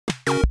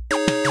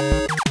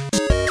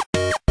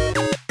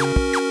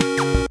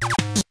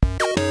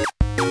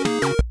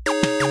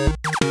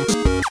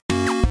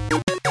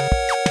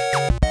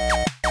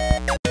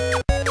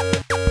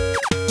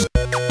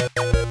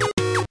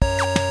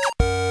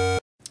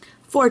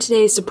For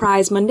today's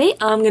Surprise Monday,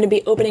 I'm going to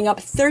be opening up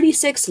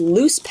 36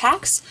 loose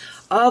packs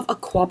of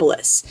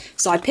Aquapolis.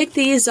 So I picked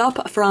these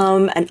up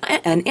from an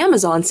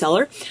Amazon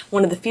seller,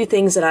 one of the few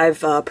things that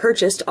I've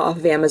purchased off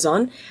of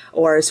Amazon,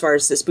 or as far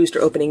as this booster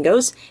opening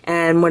goes,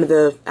 and one of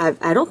the,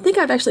 I don't think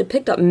I've actually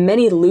picked up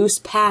many loose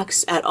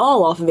packs at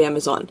all off of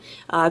Amazon.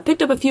 I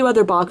picked up a few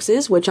other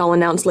boxes, which I'll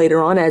announce later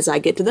on as I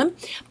get to them,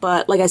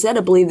 but like I said,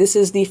 I believe this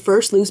is the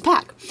first loose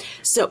pack.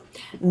 So,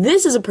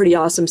 this is a pretty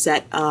awesome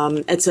set.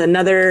 It's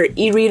another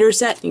e-reader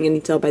set, you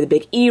can tell by the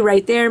big E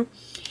right there.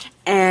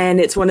 And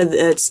it's one of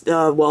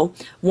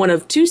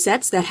two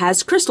sets that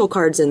has crystal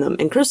cards in them,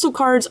 and crystal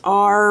cards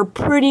are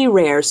pretty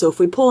rare. So if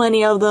we pull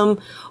any of them,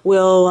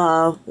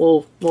 we'll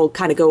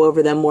kind of go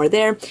over them more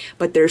there.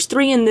 But there's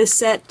 3 in this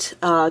set: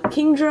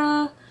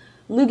 Kingdra,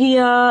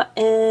 Lugia,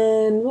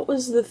 and what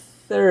was the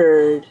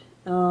third?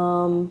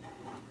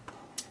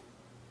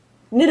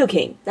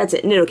 Nidoking. That's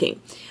it, Nidoking.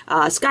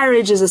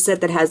 Skyridge is a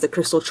set that has the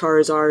Crystal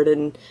Charizard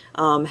and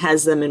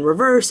has them in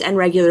reverse and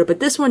regular,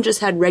 but this one just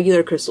had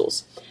regular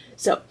crystals.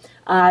 So,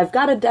 I've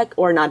got a deck,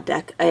 or not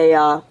deck,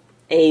 a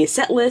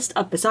set list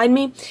up beside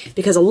me,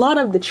 because a lot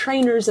of the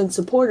trainers and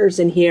supporters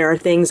in here are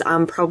things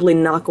I'm probably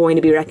not going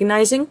to be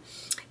recognizing.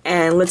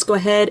 And let's go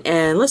ahead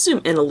and let's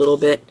zoom in a little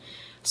bit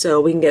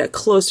so we can get a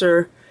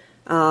closer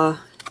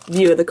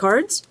view of the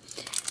cards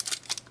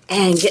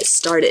and get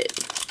started.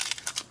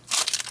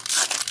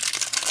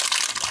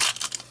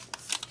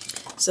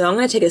 So I'm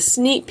going to take a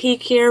sneak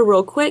peek here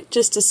real quick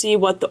just to see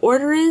what the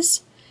order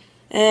is.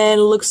 And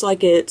it looks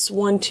like it's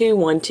 1, 2,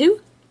 1,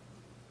 2.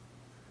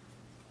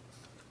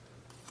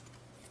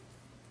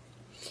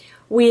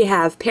 We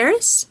have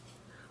Paris,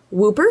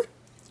 Wooper,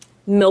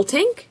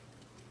 Miltank,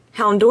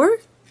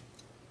 Houndour,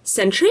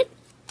 Sentret,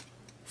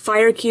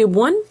 Fire Cube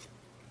 1,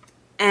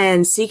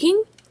 and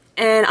Seeking.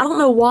 And I don't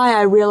know why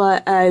I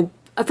realized,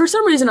 for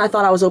some reason I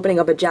thought I was opening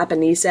up a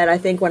Japanese set, I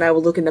think, when I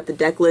was looking at the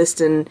deck list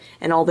and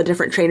all the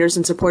different trainers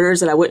and supporters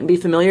that I wouldn't be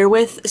familiar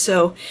with.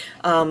 So,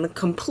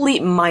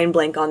 complete mind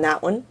blank on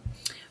that one.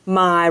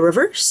 My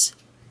reverse.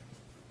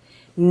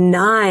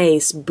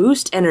 Nice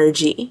boost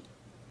energy.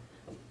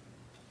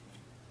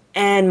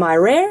 And my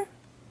rare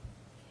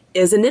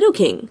is a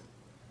Nidoking.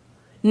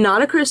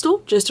 Not a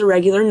crystal, just a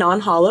regular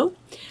non-holo.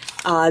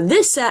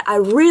 This set, I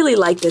really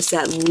like this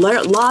set.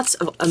 Lots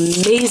of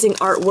amazing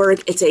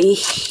artwork. It's a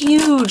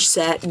huge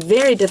set,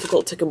 very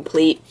difficult to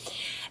complete.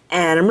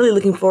 And I'm really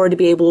looking forward to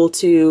be able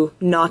to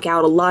knock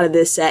out a lot of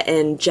this set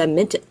and gem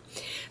mint it.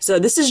 So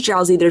this is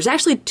Drowsy. There's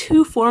actually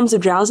 2 forms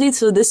of Drowsy.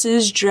 So this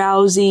is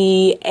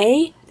Drowsy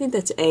A. I think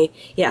that's A.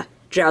 Yeah,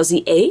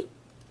 Drowsy A.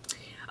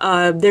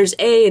 There's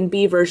A and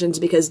B versions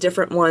because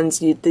different ones,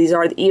 these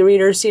are the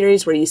e-reader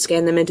series where you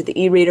scan them into the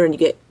e-reader and you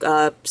get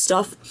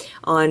stuff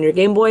on your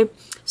Game Boy.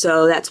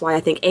 So that's why I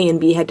think A and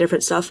B had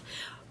different stuff.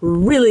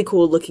 Really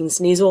cool looking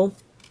Sneasel.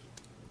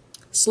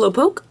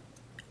 Slowpoke,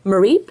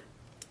 Mareep,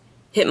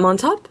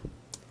 Hitmontop,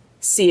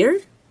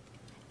 Seer,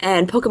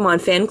 and Pokemon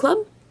Fan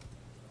Club.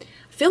 I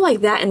feel like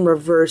that in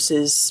reverse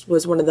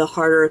was one of the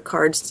harder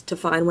cards to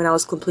find when I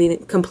was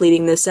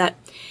completing this set.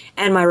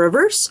 And my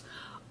reverse,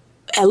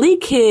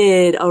 Elite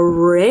Kid, a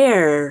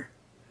rare.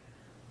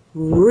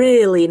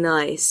 Really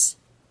nice.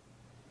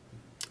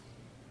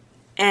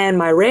 And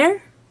my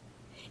rare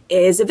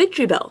is a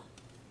Victory Bell.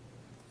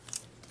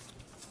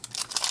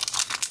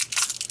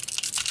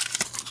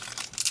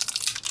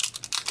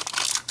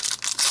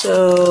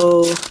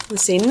 So,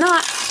 let's see,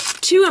 not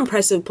too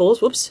impressive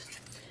pulls. Whoops.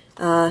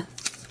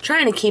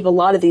 Trying to keep a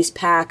lot of these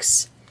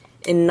packs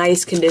in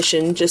nice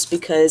condition just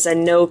because I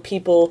know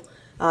people,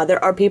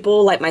 there are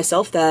people like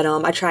myself that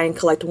I try and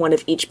collect one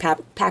of each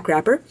pack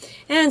wrapper.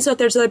 And so if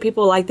there's other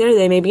people like there,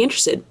 they may be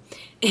interested.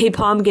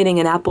 Apom getting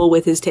an apple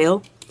with his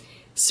tail.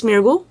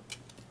 Smeargle,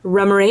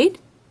 Remoraid,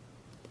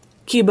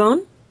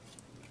 Cubone,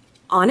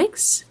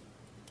 Onyx,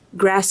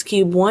 Grass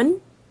Cube 1,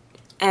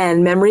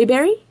 and Memory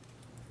Berry.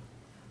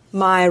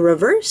 My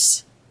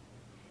reverse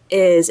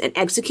is an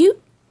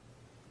Execute.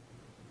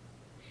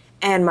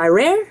 And my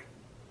rare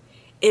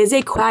is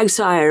a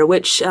Quagsire,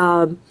 which,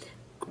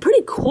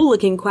 pretty cool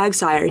looking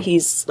Quagsire.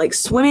 He's like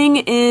swimming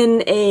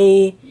in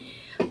a,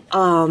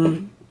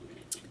 oh,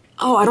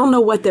 I don't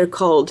know what they're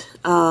called.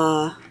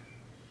 They're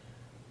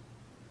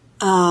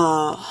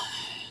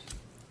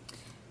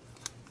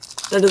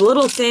the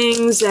little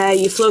things that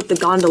you float the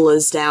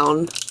gondolas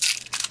down.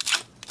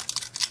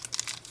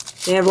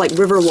 They have like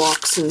river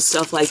walks and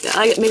stuff like that.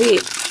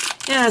 Maybe,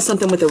 yeah,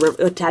 something with a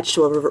river attached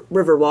to a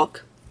river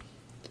walk.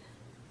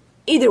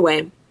 Either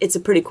way, it's a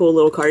pretty cool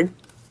little card.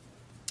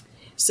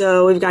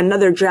 So we've got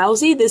another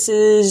Drowsy. This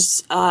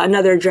is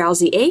another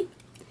Drowsy A.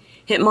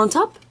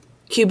 Hitmontop,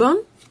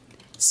 Cubone,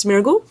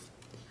 Smeargle.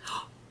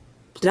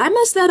 Did I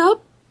mess that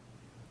up?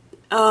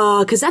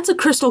 Because that's a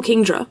Crystal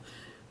Kingdra.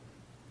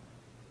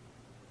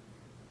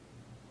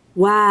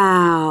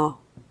 Wow.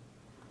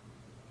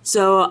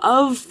 So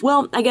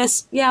well, I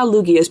guess, yeah,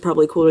 Lugia is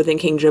probably cooler than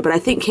Kingdra, but I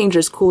think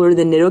Kingdra's cooler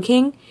than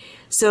Nidoking.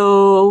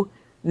 So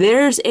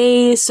there's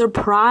a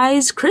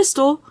surprise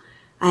crystal.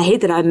 I hate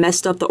that I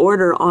messed up the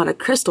order on a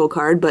crystal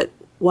card, but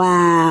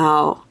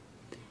wow.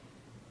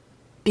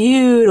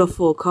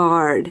 Beautiful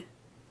card.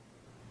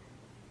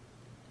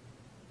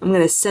 I'm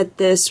going to set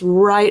this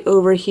right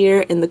over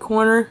here in the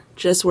corner,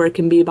 just where it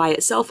can be by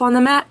itself on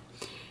the mat.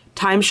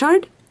 Time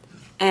Shard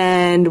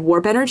and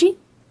Warp Energy.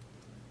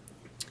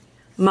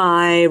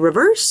 My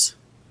reverse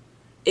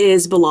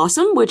is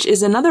Blossom, which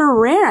is another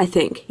rare, I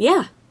think.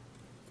 Yeah.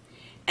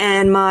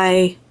 And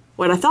my,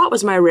 what I thought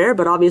was my rare,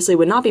 but obviously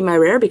would not be my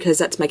rare because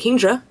that's my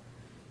Kingdra.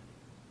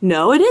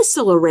 No, it is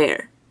still a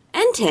rare.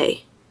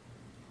 Entei.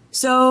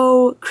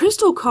 So,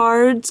 crystal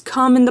cards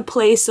come in the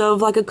place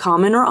of like a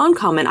common or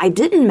uncommon. I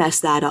didn't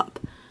mess that up.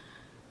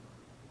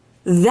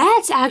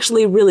 That's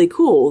actually really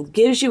cool.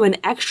 Gives you an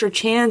extra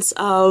chance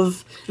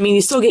of, I mean,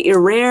 you still get your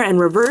rare and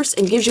reverse,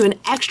 and gives you an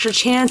extra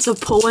chance of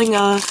pulling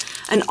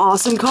an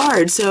awesome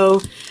card.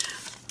 So,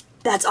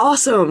 that's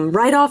awesome.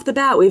 Right off the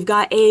bat, we've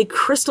got a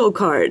crystal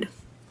card.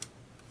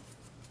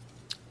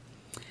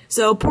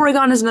 So,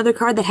 Porygon is another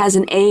card that has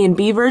an A and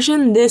B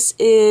version. This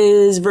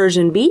is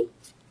version B.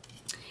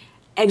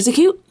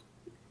 Execute.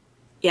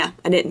 Yeah,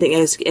 I didn't think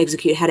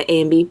Execute had an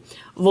A and B.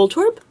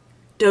 Voltorb.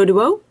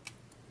 Doduo.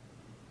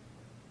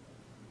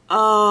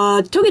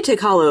 Togetic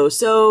Hollow.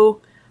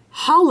 So,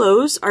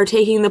 Hollows are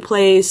taking the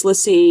place, let's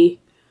see,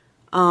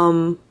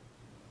 the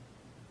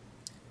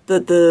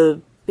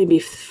maybe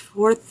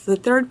the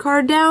third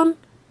card down?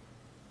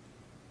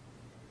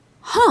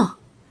 Huh.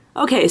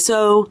 Okay,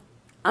 so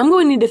I'm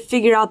going to need to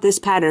figure out this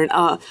pattern.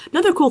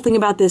 Another cool thing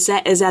about this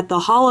set is that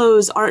the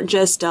hollows aren't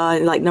just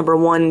like number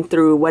 1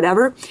 through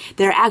whatever.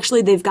 They're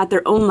actually, they've got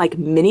their own like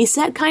mini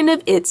set kind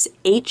of. It's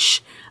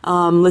H.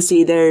 Let's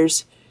see,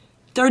 there's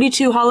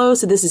 32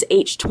 hollows, so this is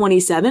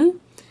H27.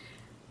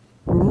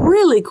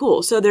 Really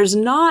cool. So there's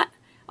not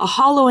a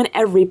hollow in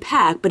every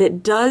pack, but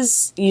it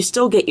does, you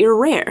still get your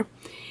rare.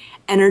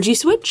 Energy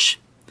Switch.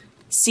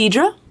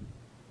 Seadra.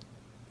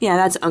 Yeah,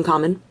 that's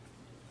uncommon.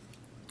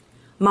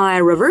 My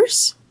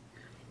reverse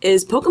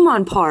is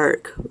Pokemon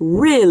Park.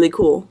 Really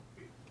cool.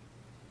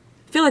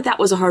 I feel like that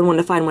was a hard one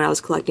to find when I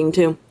was collecting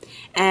too.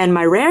 And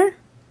my rare?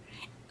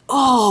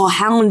 Oh,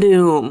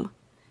 Houndoom.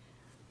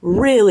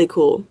 Really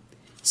cool.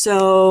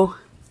 So,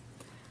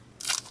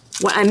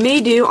 what I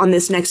may do on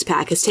this next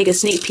pack is take a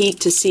sneak peek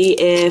to see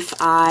if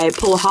I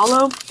pull a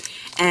holo.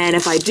 And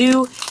if I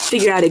do,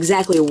 figure out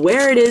exactly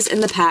where it is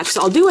in the pack.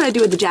 So I'll do what I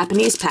do with the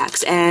Japanese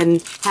packs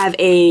and have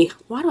a,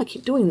 why do I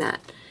keep doing that?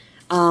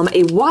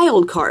 A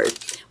wild card.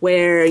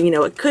 Where, you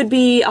know, it could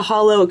be a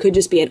holo, it could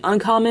just be an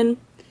uncommon.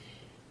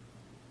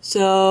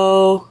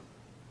 So,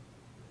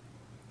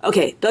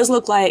 okay, does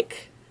look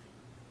like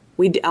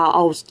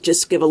I'll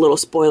just give a little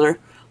spoiler.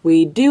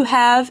 We do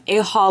have a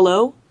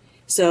holo,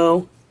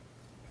 so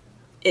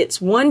it's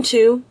 1,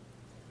 2,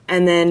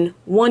 and then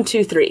 1,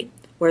 2, 3.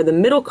 Where the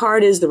middle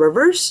card is the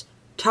reverse,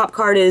 top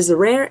card is the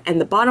rare, and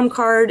the bottom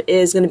card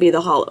is going to be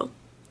the holo.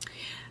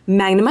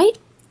 Magnemite,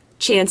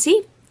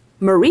 Chansey,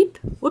 Mareep,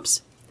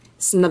 whoops,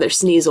 it's another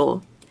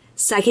Sneasel.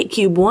 Psychic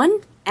Cube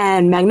 1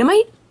 and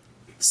Magnemite.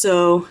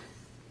 So,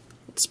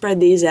 let's spread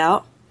these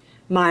out.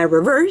 My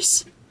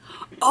reverse.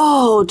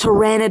 Oh,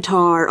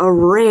 Tyranitar, a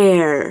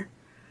rare.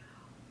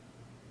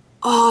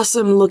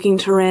 Awesome looking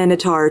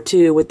Tyranitar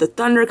too, with the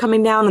thunder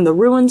coming down and the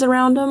ruins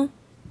around him.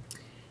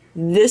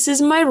 This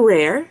is my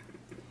rare.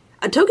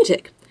 A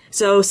Togetic.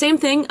 So, same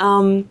thing.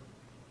 I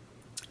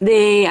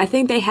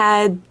think they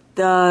had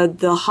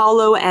the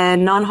holo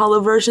and non-holo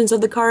versions of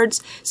the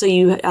cards, so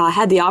you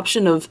had the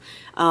option of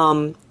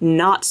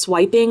not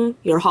swiping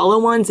your holo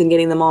ones and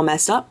getting them all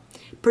messed up.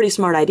 Pretty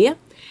smart idea.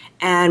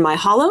 And my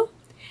holo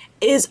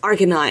is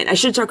Arcanine. I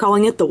should start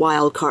calling it the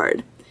wild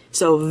card.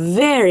 So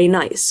very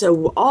nice. So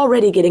we're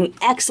already getting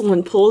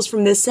excellent pulls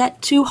from this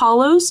set. 2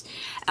 holos,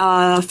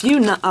 a few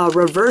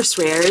reverse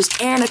rares,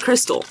 and a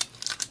crystal.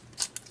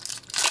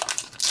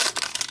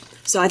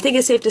 So I think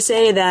it's safe to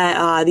say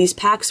that these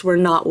packs were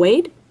not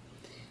weighed.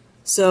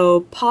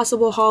 So,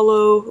 possible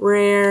holo,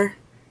 rare,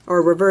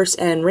 or reverse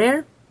and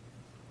rare.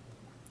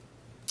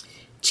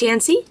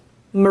 Chansey,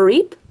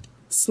 Mareep,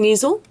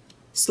 Sneasel,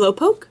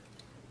 Slowpoke,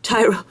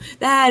 Tyro.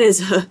 That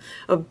is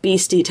a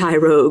beastie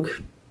Tyrogue.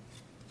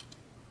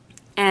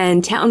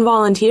 And Town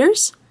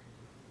Volunteers.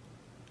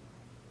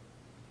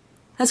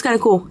 That's kind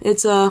of cool.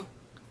 It's well,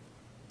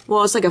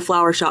 it's like a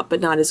flower shop,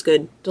 but not as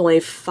good. It's only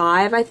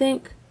 5, I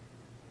think.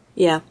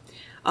 Yeah.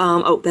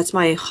 Oh, that's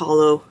my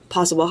holo,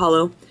 possible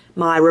holo.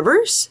 My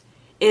reverse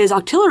is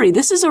Octillery.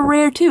 This is a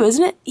rare too,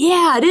 isn't it?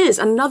 Yeah, it is.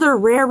 Another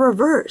rare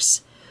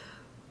reverse.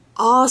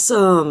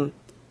 Awesome.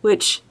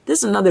 Which, this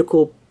is another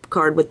cool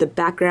card with the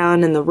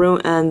background and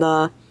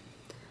the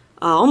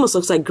almost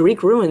looks like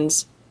Greek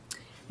ruins.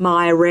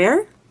 My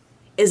rare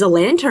is a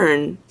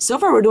Lantern. So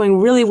far we're doing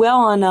really well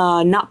on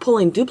not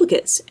pulling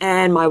duplicates.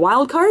 And my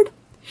wild card?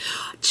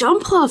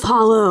 Jumpluff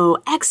holo.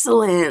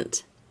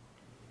 Excellent.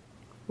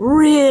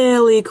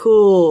 Really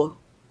cool.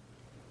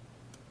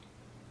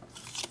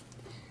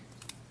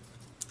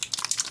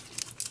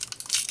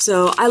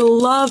 So I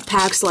love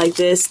packs like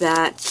this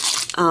that,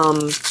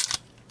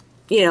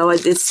 you know,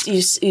 it's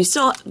you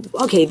still,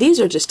 okay,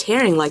 these are just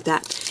tearing like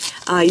that.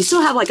 You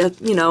still have like a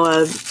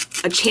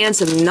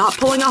chance of not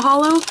pulling a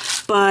holo,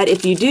 But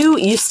if you do,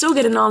 you still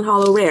get a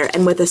non-holo rare.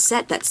 And with a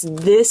set that's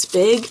this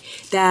big,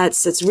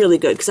 that's really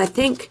good. Because I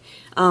think,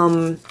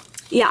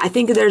 yeah, I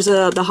think there's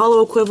the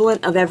holo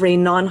equivalent of every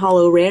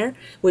non-holo rare,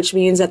 which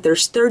means that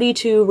there's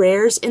 32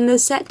 rares in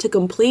this set to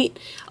complete,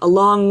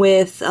 along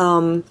with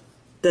the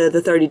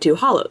 32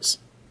 holos.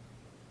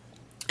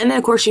 And then,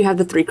 of course, you have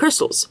the 3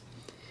 crystals.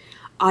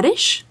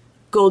 Oddish,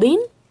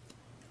 Goldeen.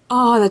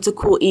 Oh, that's a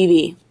cool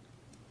Eevee.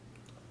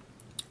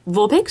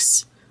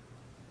 Vulpix.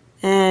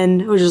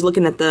 And I was just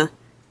looking at the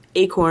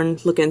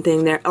acorn-looking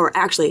thing there. Or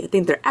actually, I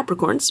think they're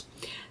apricorns.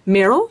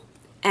 Meryl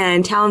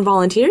and Talon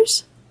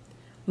Volunteers.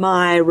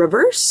 My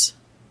reverse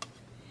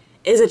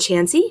is a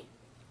Chansey.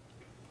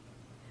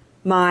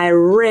 My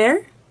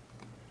rare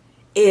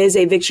is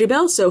a Victory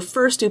Bell, so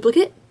first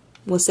duplicate.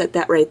 We'll set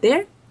that right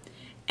there.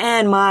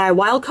 And my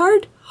wild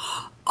card,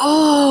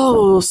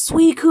 oh,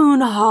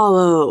 Suicune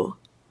Holo.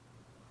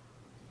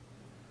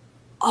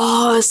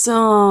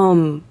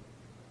 Awesome.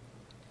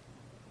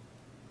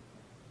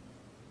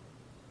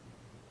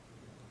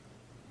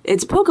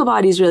 Its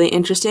Pokebody is really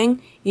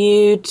interesting.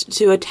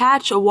 To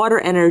attach a water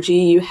energy,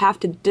 you have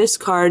to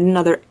discard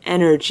another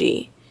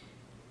energy.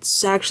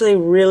 It's actually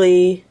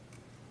really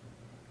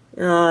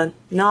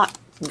not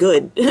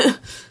good.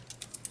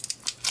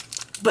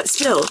 But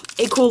still,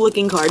 a cool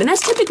looking card. And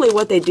that's typically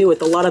what they do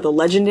with a lot of the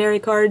legendary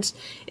cards,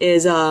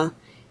 is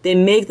they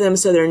make them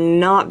so they're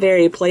not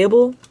very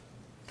playable.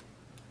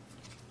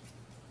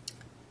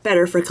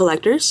 Better for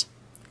collectors.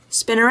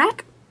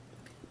 Spinarak.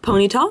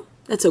 Ponyta.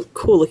 That's a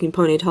cool looking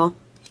Ponyta.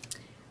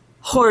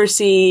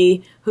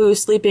 Horsey,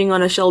 who's sleeping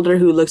on a shoulder,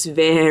 who looks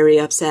very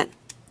upset.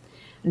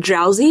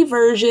 Drowsy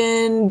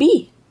version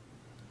B.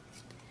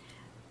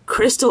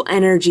 Crystal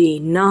Energy.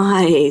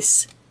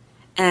 Nice.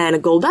 And a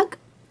Golduck.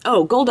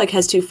 Oh, Golduck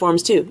has 2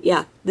 forms too.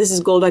 Yeah, this is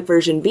Golduck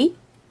version B.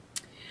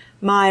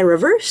 My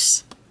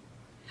reverse.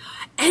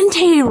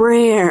 Entei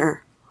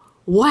Rare.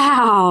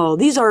 Wow,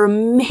 these are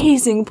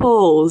amazing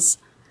pulls.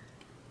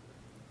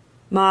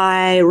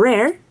 My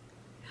rare.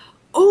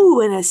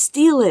 Oh, and a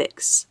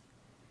Steelix.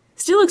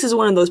 Steelix is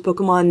one of those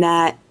Pokemon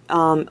that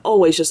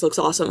always just looks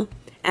awesome.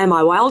 And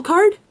my wild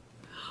card.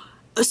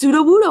 A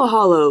Sudowoodo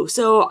Holo.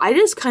 So I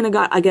just kind of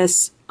got, I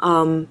guess,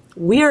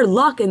 weird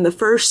luck in the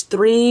first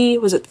 3,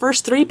 was it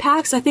first 3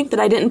 packs, I think, that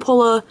I didn't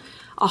pull a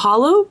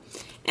holo.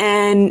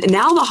 And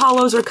now the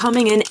holos are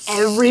coming in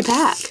every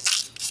pack.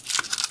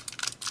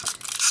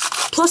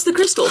 Plus the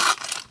crystal.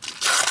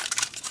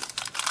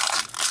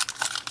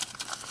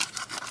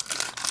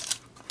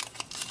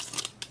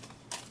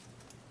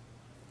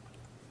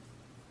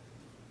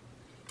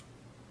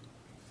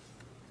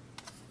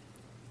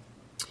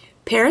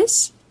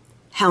 Paris.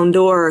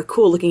 Houndour,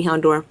 cool looking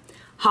Houndour.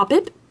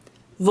 Hoppip.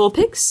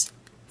 Vulpix,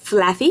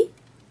 Flaffy,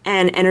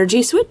 and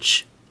Energy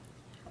Switch.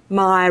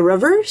 My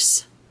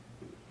reverse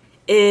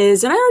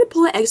is, did I already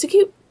pull it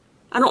Execute?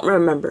 I don't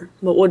remember,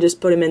 but we'll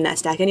just put him in that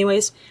stack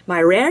anyways. My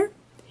rare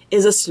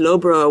is a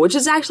Slowbro, which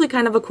is actually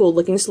kind of a cool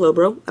looking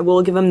Slowbro. I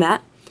will give him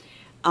that.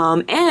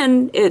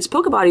 And its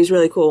Pokebody is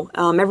really cool.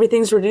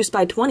 Everything's reduced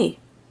by 20.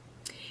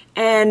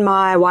 And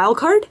my wild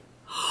card,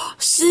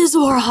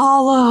 Scizor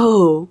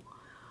Holo.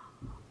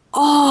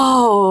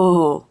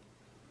 Oh,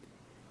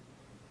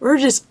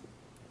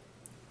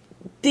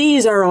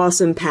 these are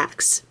awesome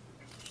packs.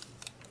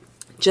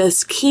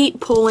 Just keep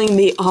pulling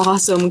the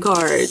awesome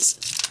cards.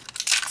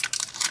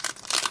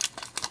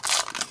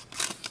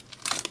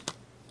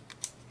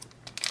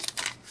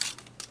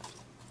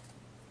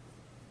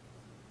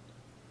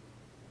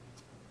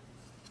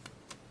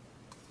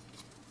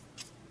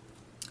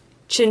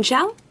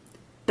 Chinchou,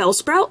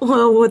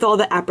 Bellsprout, with all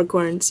the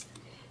apricorns.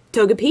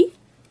 Togepi,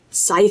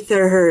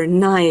 Scyther,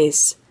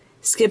 nice.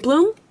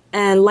 Skiploom,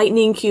 and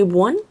Lightning Cube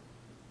 1.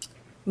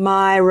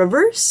 My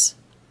reverse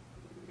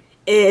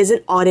is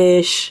an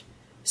Oddish,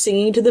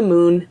 Singing to the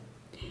Moon.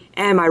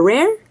 And my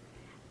rare,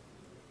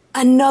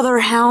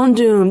 another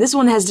Houndoom. This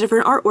one has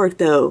different artwork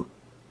though.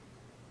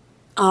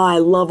 Oh, I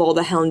love all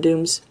the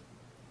Houndooms.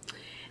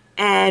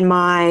 And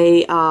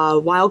my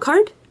wild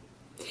card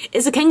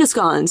is a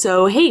Kangaskhan.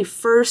 So hey,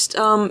 first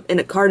in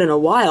a card in a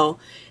while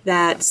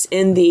that's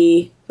in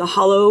the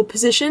holo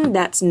position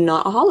that's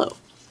not a holo.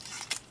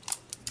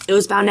 It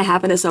was bound to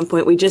happen at some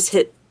point. We just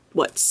hit,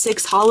 what,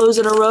 6 holos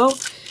in a row?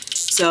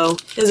 So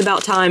it was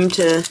about time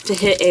to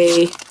hit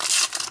a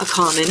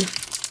common.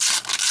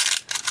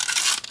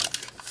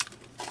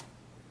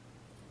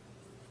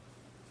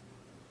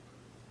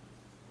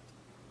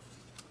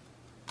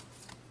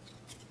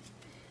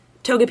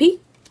 Togepi,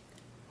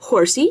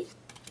 Horsey,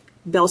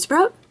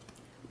 Bellsprout,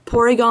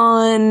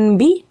 Porygon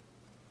B,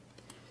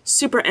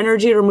 Super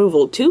Energy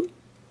Removal 2,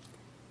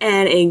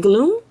 and a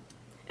Gloom.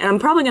 And I'm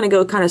probably going to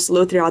go kind of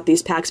slow throughout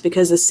these packs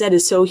because the set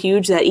is so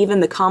huge that even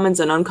the commons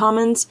and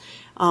uncommons,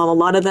 a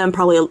lot of them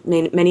probably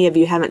many of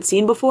you haven't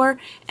seen before,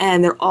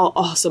 and they're all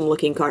awesome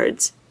looking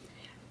cards.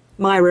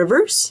 My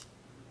reverse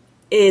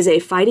is a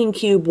Fighting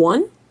Cube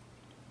 1.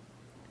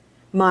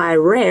 My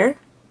rare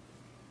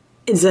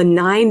is a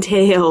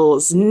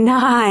Ninetales.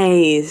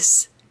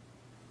 Nice!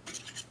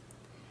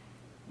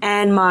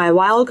 And my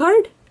wild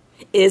card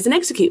is an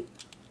Execute.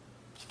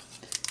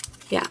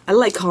 Yeah, I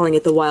like calling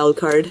it the wild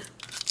card.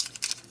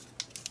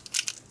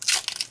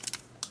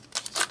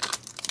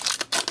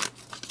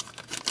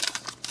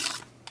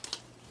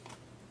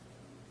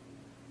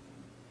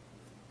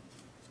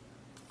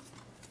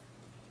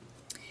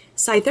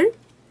 Scyther,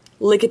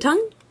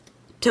 Lickitung,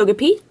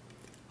 Togepi,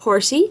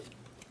 Horsey,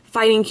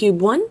 Fighting Cube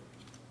 1,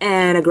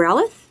 and a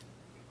Growlithe.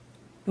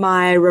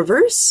 My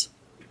reverse,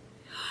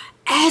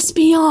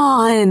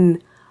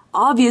 Espeon!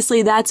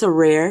 Obviously that's a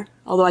rare,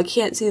 although I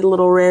can't see the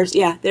little rares.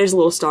 Yeah, there's a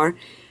little star.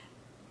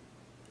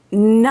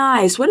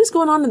 Nice. What is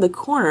going on in the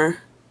corner?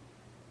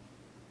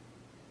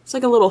 It's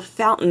like a little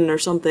fountain or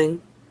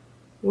something.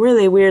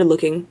 Really weird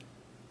looking,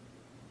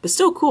 but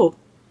still cool.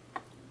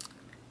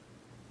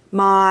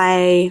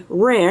 My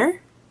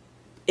rare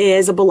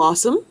is a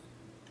Blossom.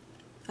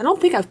 I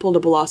don't think I've pulled a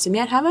Blossom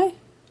yet, have I?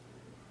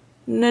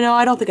 No,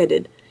 I don't think I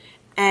did.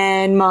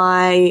 And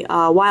my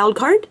wild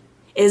card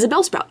is a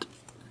Bellsprout.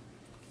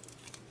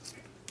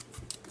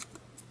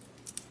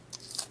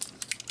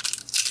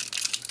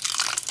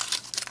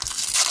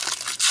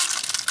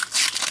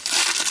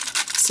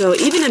 So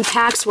even in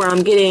packs where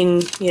I'm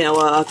getting, you know,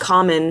 a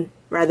common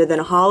rather than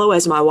a holo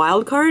as my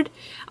wild card,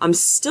 I'm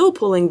still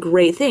pulling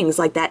great things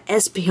like that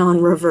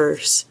Espeon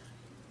reverse.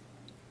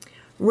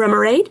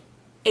 Remoraid,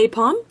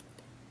 Aipom,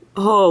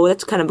 oh,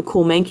 that's kind of a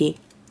cool Mankey.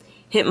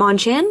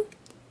 Hitmonchan,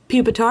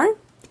 Pupitar,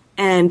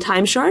 and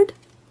Time Shard.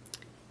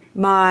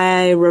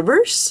 My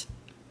reverse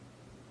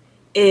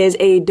is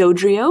a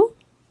Dodrio.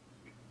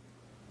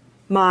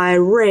 My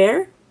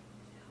rare,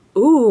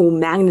 ooh,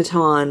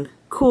 Magneton.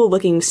 Cool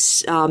looking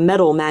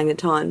metal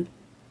Magneton.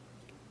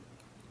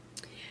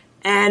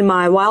 And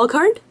my wild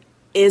card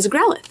is a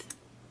Growlithe.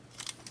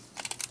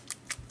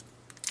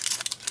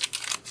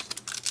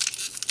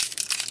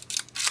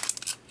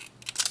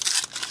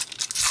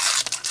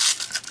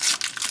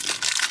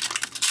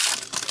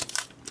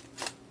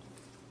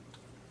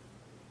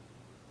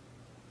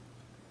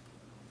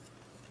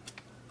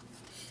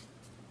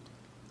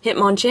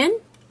 Hitmonchan,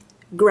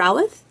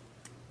 Growlithe,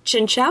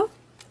 Chinchou,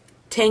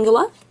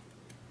 Tangela,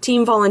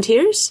 Team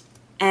Volunteers,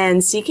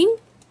 and Seeking.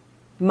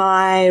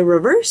 My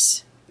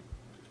reverse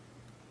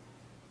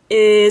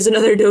is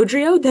another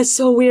Dodrio. That's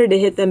so weird to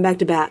hit them back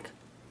to back.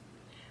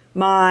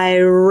 My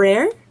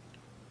rare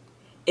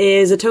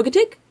is a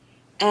Togetic,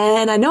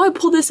 and I know I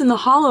pulled this in the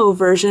holo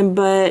version,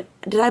 but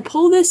did I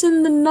pull this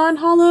in the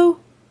non-holo?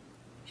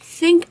 I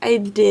think I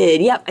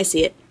did. Yep, I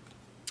see it.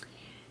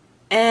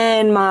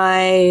 And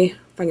my,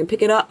 if I can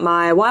pick it up,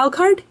 my wild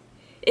card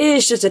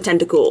is just a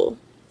Tentacool.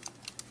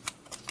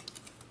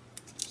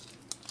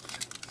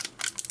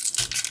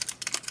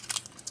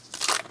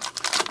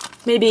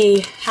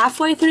 Maybe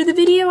halfway through the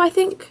video, I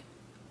think.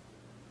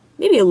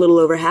 Maybe a little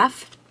over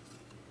half.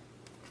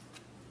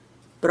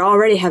 But I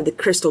already have the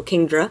Crystal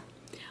Kingdra.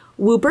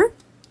 Wooper,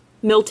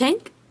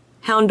 Miltank,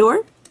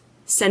 Houndour,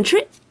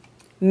 Sentret,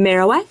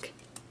 Marowak,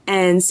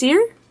 and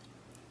Seer.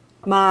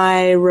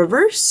 My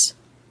reverse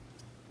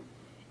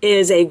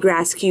is a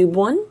Grass Cube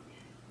 1.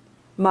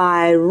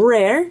 My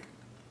rare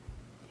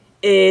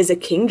is a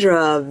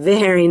Kingdra.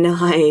 Very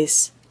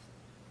nice.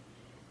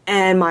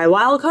 And my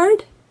wild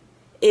card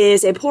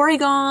is a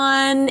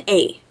Porygon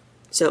A.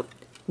 So,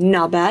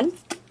 not bad.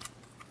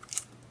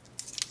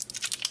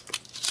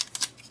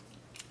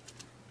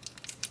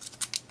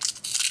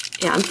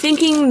 Yeah, I'm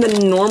thinking the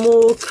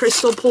normal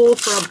crystal pull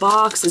for a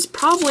box is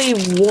probably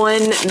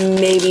 1,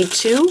 maybe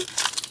 2.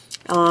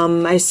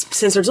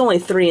 Since there's only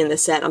 3 in the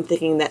set, I'm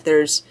thinking that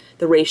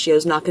the ratio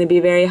is not going to be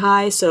very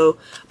high, so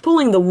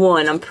pulling the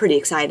 1 I'm pretty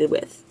excited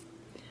with.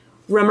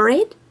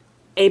 Remoraid,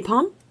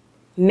 Aipom,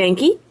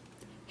 Mankey,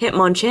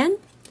 Hitmonchan.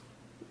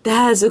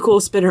 That's a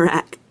cool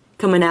Spinnerack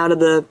coming out of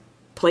the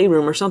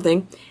playroom or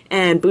something.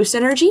 And Boost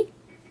Energy.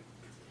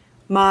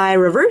 My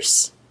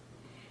reverse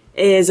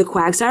is a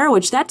Quagsire,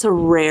 which that's a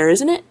rare,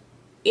 isn't it?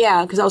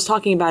 Yeah, because I was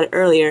talking about it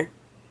earlier.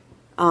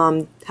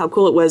 How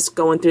cool it was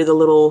going through the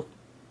little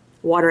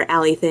water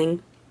alley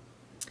thing.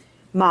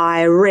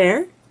 My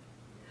rare,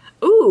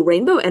 ooh,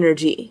 Rainbow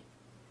Energy.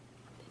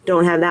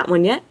 Don't have that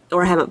one yet,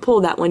 or haven't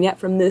pulled that one yet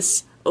from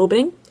this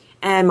opening.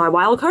 And my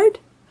wild card,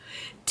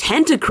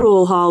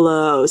 Tentacruel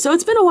holo. So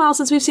it's been a while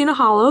since we've seen a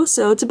holo,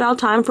 so it's about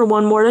time for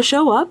one more to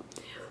show up.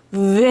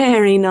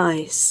 Very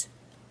nice.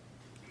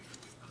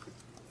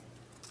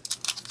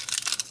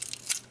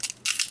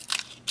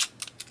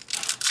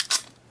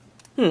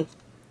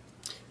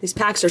 These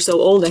packs are so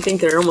old, I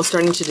think they're almost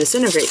starting to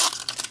disintegrate.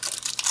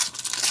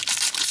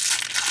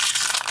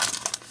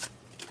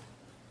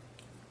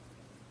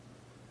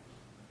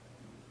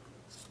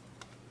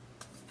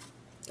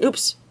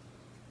 Oops.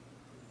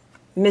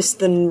 Missed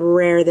the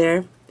rare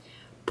there.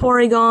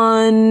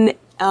 Porygon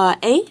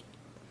A,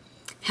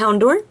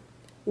 Houndour,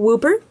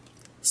 Wooper,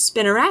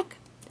 Spinnerack,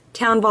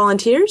 Town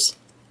Volunteers,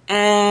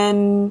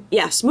 and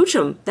yeah,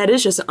 Smoochum. That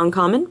is just an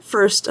uncommon.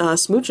 First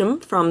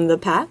Smoochum from the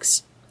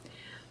packs.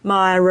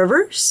 My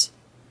reverse,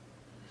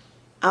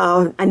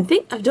 I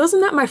think,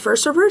 wasn't that my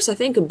first reverse? I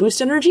think a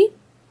Boost Energy,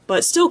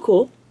 but still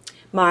cool.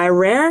 My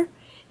rare,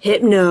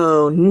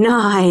 Hypno.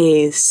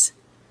 Nice.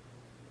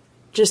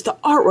 Just the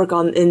artwork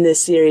in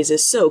this series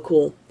is so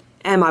cool.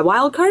 And my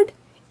wild card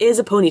is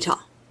a Ponyta.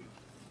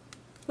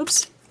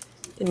 Oops,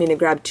 didn't mean to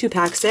grab 2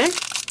 packs there.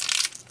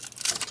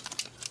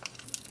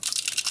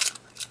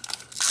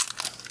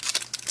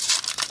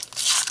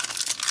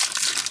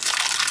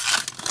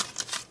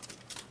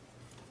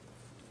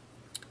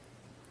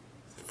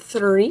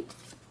 Three.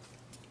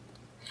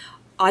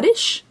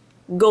 Oddish,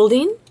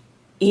 Goldeen,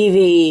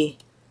 Eevee,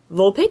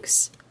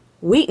 Vulpix,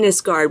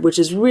 Weakness Guard, which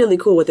is really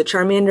cool with the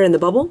Charmander and the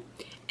bubble,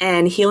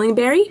 and Healing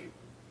Berry.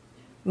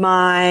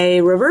 My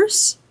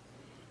reverse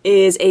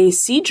is a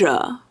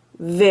Seadra,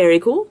 very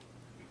cool.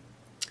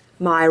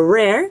 My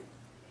rare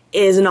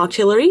is an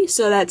Octillery,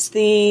 so that's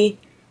I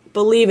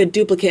believe a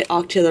duplicate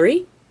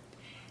Octillery.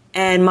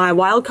 And my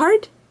wild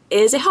card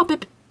is a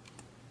Hoppip.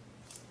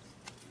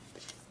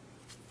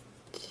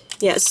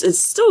 Yes, it's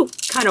still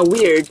kind of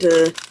weird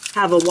to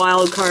have a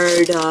wild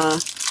card,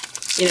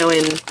 you know,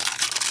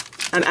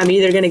 I'm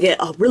either going to get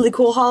a really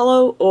cool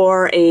holo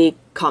or a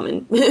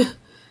common.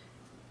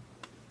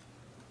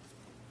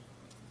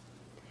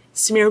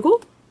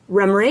 Smeargle,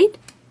 Remoraid,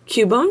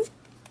 Cubone,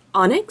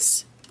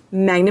 Onix,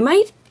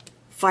 Magnemite,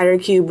 Fire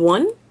Cube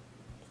 1.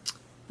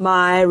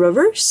 My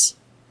reverse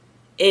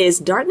is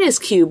Darkness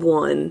Cube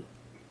 1.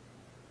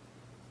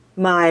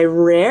 My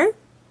rare,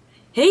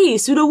 hey,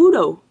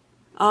 Sudowoodo.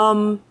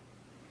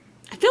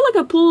 I feel like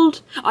I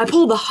pulled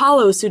the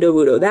holo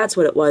Sudowoodo, that's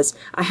what it was.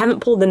 I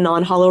haven't pulled the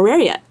non-holo rare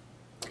yet.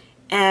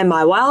 And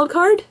my wild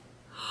card,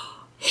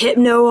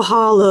 Hypno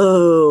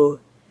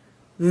Holo.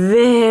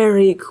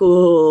 Very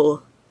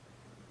cool.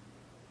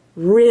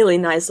 Really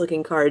nice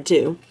looking card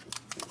too.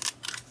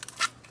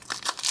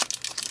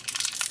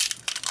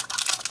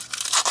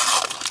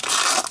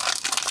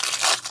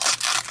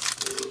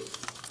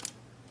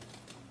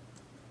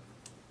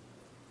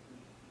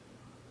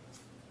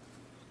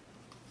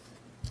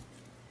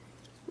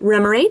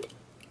 Remoraid,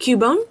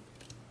 Cubone,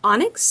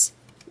 Onix,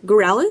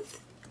 Growlithe,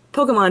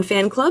 Pokemon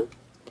Fan Club,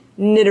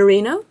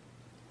 Nidorino.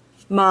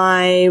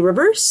 My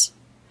reverse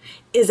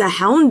is a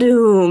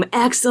Houndoom.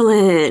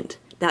 Excellent.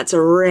 That's a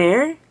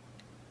rare.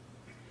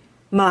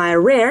 My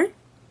rare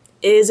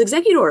is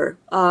Executor,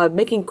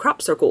 making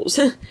crop circles.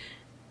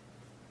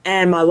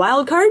 And my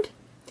wild card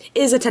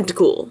is a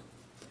Tentacool.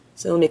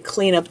 So let me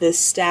clean up this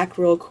stack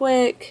real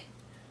quick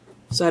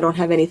so I don't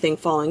have anything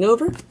falling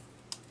over.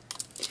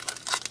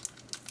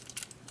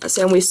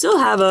 So we still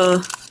have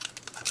a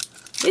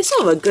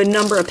good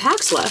number of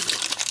packs left.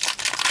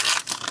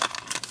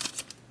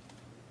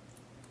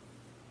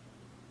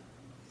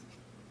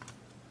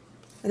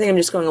 I think I'm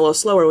just going a little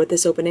slower with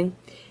this opening.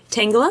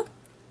 Tangela,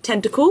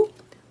 Tentacool,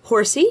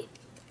 Horsey,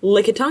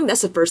 Lickitung,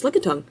 that's the first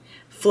Lickitung,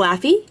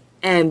 Flaffy,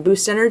 and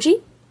Boost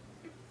Energy.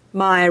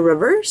 My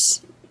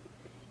reverse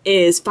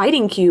is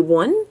Fighting Cube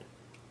 1.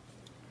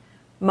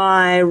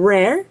 My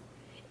rare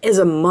is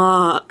a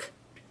Muck.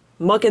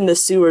 Muck in the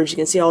sewers, you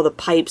can see all the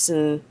pipes,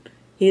 and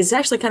he's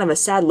actually kind of a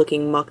sad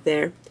looking Muck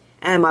there.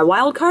 And my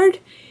wild card,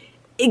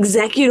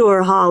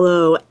 Executor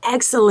Holo.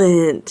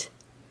 Excellent.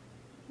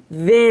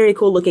 Very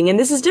cool looking, and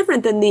this is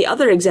different than the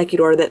other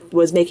Executor that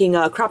was making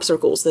crop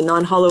circles, the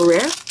non-holo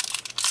rare.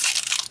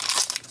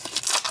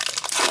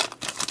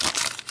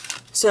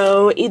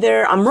 So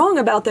either I'm wrong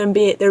about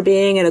there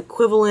being an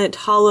equivalent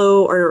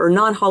holo or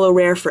non-holo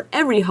rare for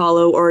every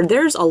holo, or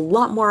there's a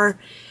lot more.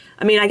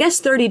 I mean, I guess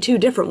 32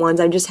 different ones.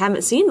 I just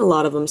haven't seen a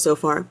lot of them so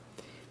far.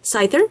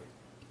 Scyther,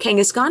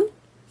 Kangaskhan,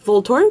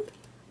 Voltorb,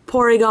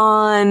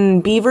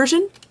 Porygon B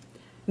version,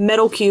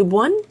 Metal Cube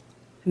 1,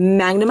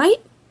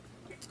 Magnemite.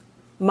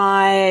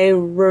 My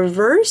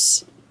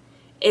reverse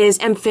is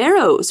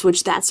Ampharos,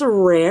 which that's a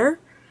rare.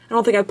 I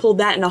don't think I pulled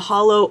that in a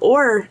holo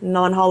or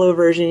non-holo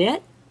version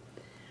yet.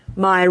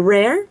 My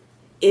rare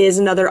is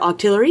another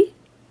Octillery.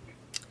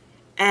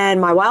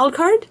 And my wild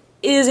card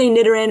is a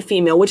Nidoran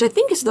female, which I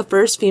think is the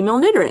first female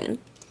Nidoran.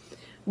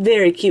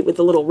 Very cute with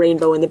the little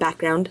rainbow in the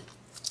background.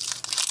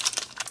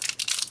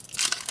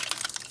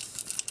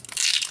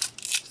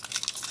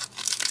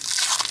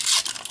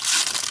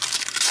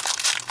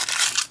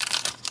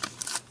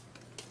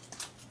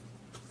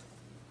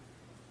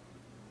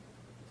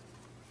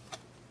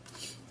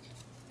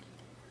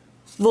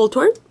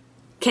 Voltorb,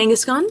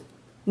 Kangaskhan,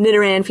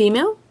 Nidoran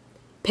female,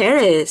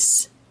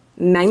 Paris,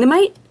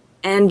 Magnemite,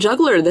 and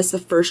Juggler. That's the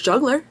first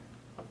Juggler.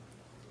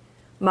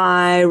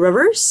 My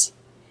reverse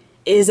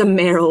is a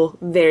Marill.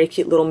 Very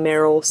cute little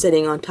Marill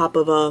sitting on top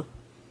of a,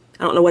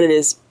 I don't know what it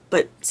is,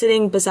 but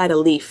sitting beside a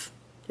leaf.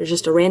 There's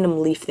just a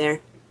random leaf there.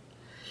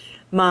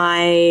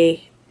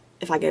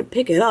 If I can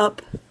pick it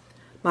up,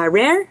 my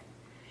rare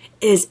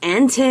is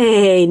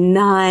Entei.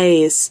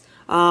 Nice.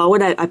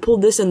 I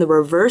pulled this in the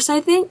reverse,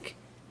 I think,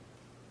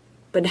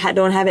 but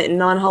don't have it in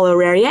non-holo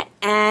rare yet.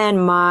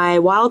 And my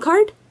wild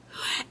card,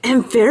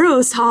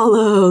 Ampharos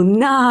Holo.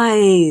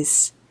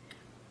 Nice.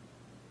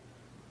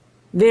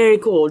 Very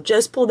cool.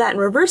 Just pulled that in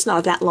reverse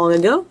not that long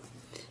ago.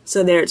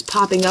 So there it's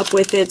popping up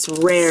with its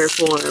rare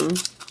form.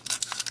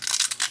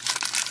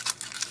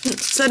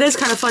 So it is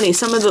kind of funny.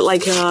 Some of the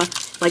like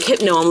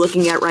Hypno I'm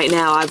looking at right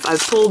now.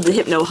 I've pulled the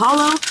Hypno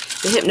Holo,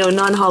 the Hypno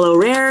non-holo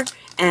rare,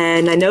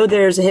 And I know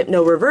there's a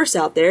Hypno Reverse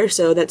out there,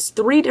 so that's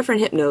 3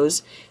 different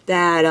Hypnos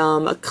that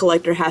a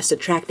collector has to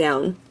track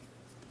down.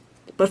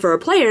 But for a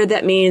player,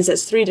 that means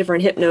that's 3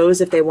 different Hypnos,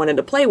 if they wanted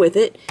to play with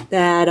it,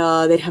 that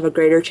they'd have a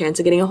greater chance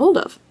of getting a hold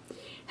of.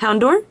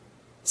 Houndour,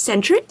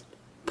 Sentret,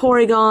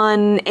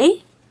 Porygon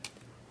A,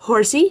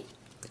 Horsey,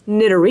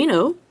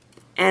 Nidorino,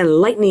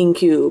 and Lightning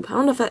Cube. I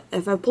don't know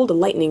if I've pulled a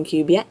Lightning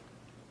Cube yet.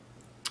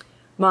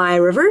 My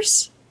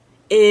reverse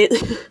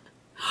is...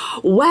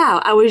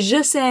 Wow, I was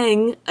just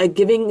saying,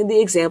 giving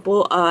the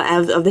example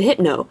of the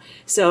Hypno.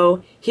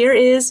 So here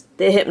is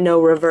the Hypno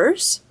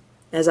Reverse,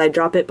 as I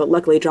drop it, but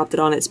luckily dropped it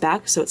on its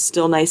back, so it's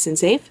still nice and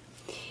safe.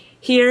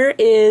 Here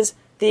is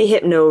the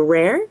Hypno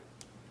Rare.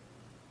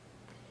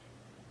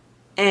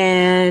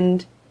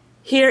 And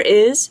here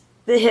is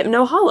the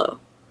Hypno Hollow.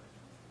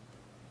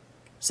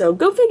 So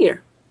go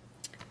figure.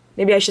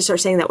 Maybe I should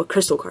start saying that with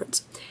crystal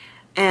cards.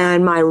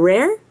 And my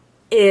rare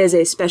is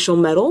a special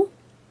metal.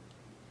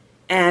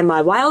 And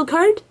my wild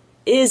card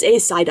is a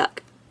Psyduck.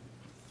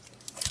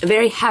 A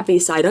very happy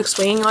Psyduck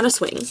swinging on a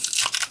swing.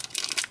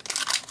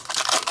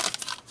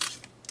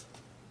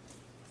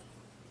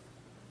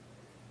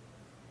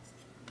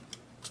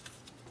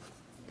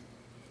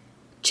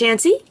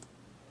 Chansey.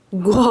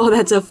 Whoa,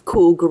 that's a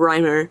cool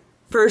Grimer.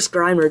 First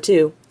Grimer,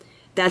 too.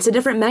 That's a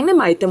different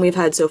Magnemite than we've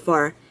had so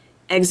far.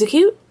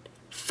 Execute,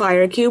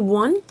 Fire Cube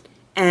 1,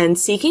 and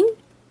Seeking.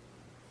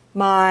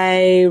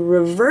 My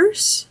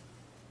reverse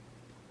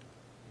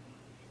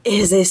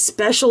is a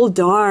Special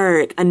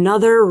Dark,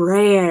 another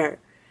rare.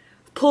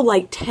 Pulled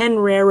like 10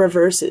 rare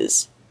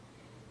reverses.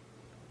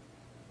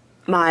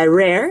 My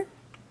rare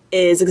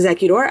is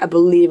Executor. I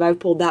believe I've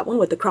pulled that one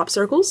with the crop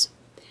circles.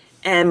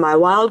 And my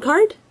wild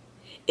card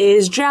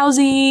is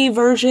Drowsy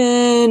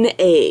version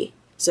A.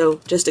 So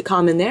just a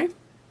common there.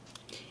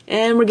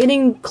 And we're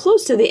getting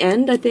close to the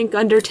end. I think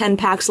under 10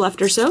 packs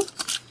left or so.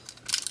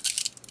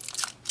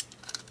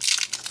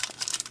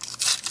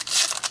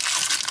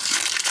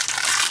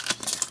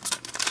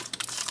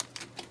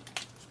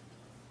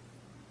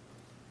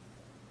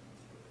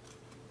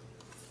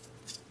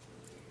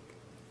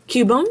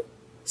 Cubone,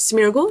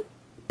 Smeargle,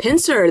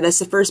 Pinsir, that's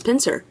the first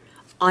Pinsir,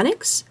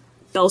 Onix,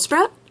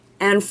 Bellsprout,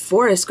 and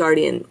Forest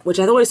Guardian, which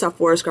I always thought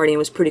Forest Guardian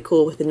was pretty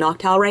cool with the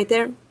Noctowl right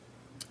there.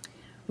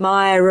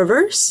 My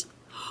reverse,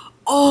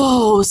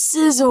 oh,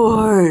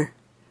 Scizor!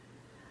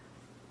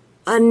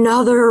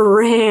 Another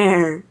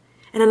rare,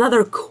 and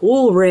another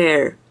cool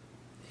rare.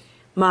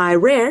 My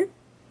rare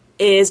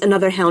is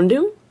another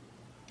Houndoom.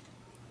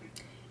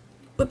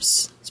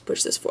 Whoops, let's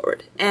push this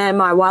forward. And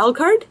my wild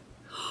card,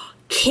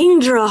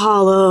 Kingdra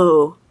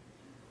Hollow.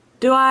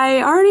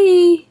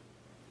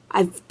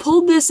 I've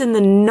pulled this in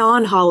the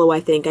non-hollow, I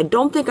think. I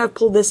don't think I've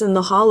pulled this in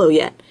the hollow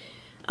yet.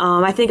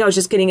 I think I was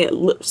just getting it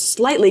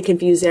slightly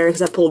confused there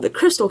because I pulled the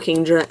Crystal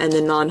Kingdra and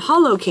the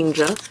non-hollow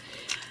Kingdra.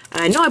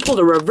 And I know I pulled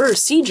a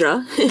reverse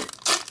Seadra.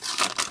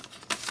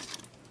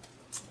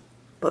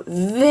 But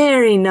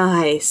very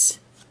nice.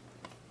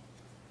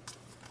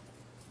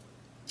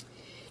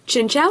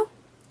 Chinchou.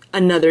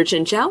 Another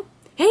Chinchou.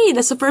 Hey,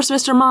 that's the first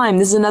Mr. Mime.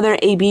 This is another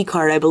AB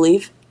card, I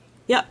believe.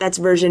 Yep, that's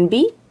version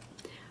B.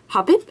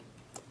 Hoppip,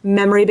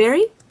 Memory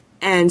Berry,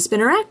 and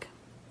Spinarak.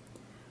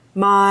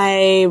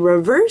 My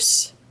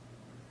reverse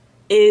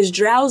is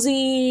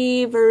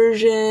Drowsy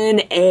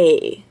version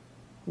A.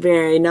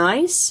 Very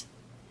nice.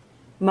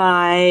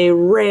 My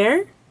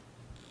rare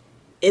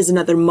is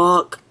another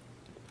Mach.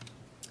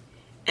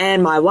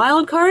 And my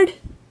wild card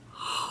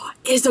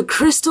is a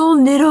Crystal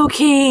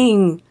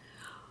Nidoking.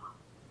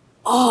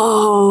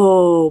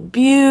 Oh,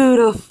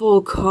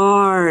 beautiful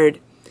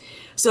card.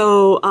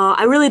 So,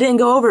 I really didn't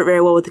go over it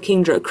very well with the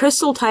Kingdra.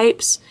 Crystal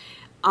types,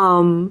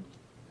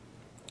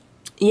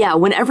 yeah,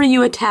 whenever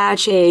you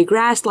attach a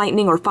Grass,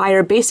 Lightning, or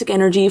Fire basic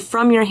energy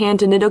from your hand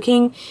to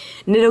Nidoking,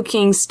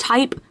 Nidoking's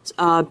type,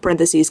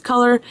 parentheses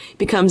color,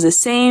 becomes the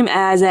same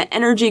as that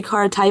energy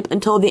card type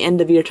until the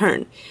end of your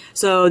turn.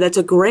 So that's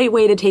a great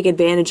way to take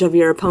advantage of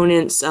your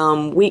opponent's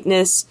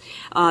weakness.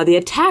 The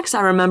attacks,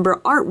 I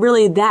remember, aren't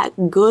really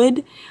that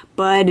good,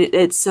 but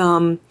it's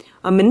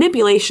a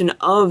manipulation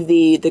of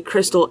the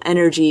crystal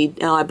energy,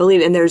 I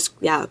believe,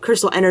 and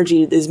crystal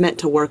energy is meant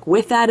to work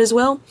with that as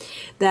well.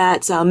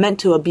 That's meant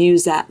to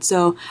abuse that.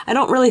 So I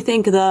don't really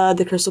think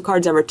the crystal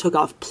cards ever took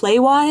off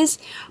play-wise,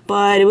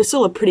 but it was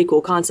still a pretty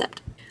cool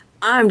concept.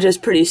 I'm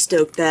just pretty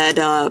stoked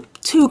that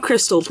 2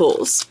 crystal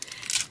pulls.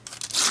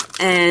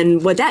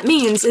 And what that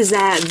means is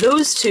that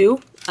those 2,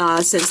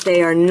 since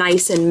they are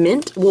nice and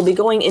mint, will be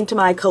going into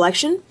my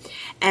collection,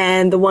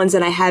 and the ones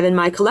that I have in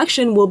my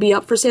collection will be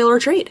up for sale or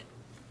trade.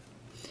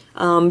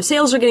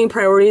 Sales are getting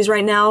priorities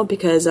right now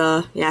because,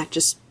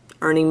 just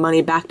earning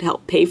money back to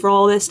help pay for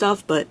all this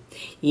stuff, but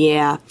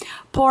yeah.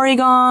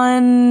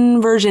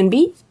 Porygon version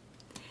B.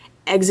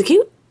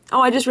 Execute.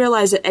 Oh, I just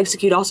realized that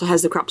Execute also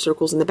has the crop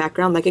circles in the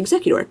background like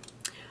Executor.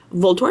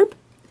 Voltorb.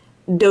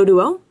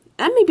 Doduo.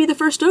 That may be the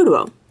first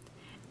Doduo.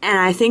 And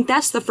I think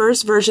that's the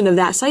first version of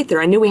that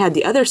Scyther. I knew we had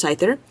the other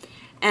Scyther.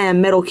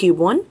 And Metal Cube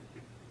 1.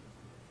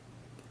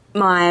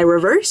 My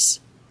reverse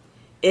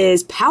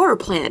is Power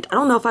Plant. I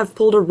don't know if I've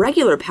pulled a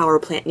regular Power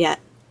Plant yet.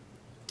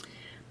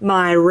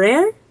 My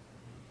rare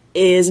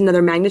is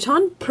another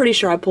Magneton. Pretty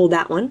sure I pulled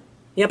that one.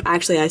 Yep,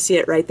 actually I see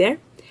it right there.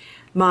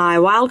 My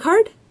wild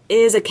card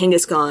is a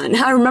Kangaskhan.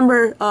 I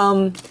remember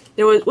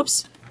there was,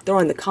 whoops, they're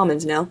in the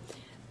commons now.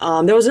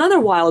 There was another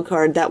wild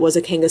card that was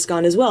a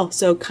Kangaskhan as well,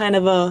 so kind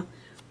of a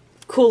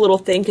cool little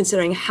thing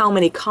considering how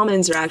many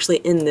commons are actually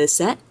in this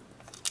set.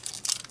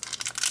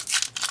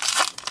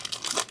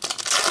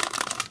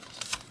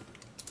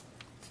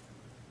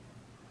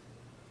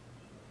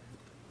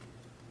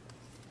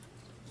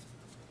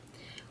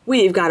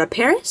 We've got a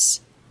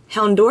Paris,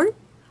 Houndour,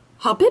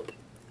 Hoppip,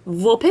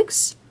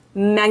 Vulpix,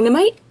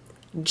 Magnemite,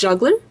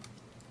 Juggler.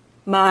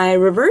 My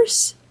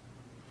reverse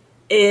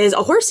is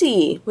a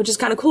Horsey, which is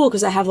kind of cool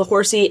because I have the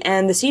Horsey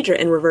and the Seadra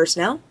in reverse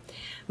now.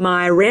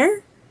 My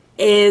rare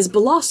is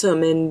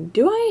Blossom, and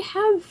do I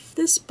have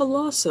this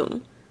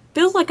Blossom?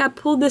 Feels like I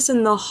pulled this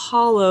in the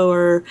holo,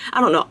 or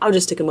I don't know. I'll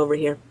just stick him over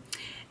here.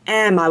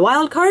 And my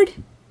wild card,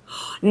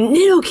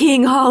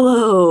 Nidoking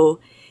holo.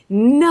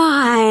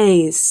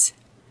 Nice.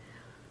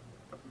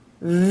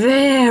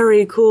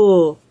 Very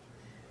cool.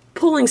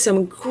 Pulling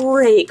some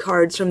great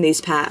cards from these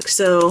packs.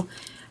 So,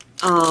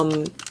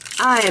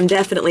 I am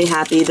definitely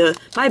happy.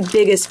 My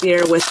biggest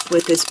fear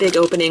with this big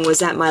opening was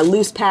that my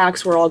loose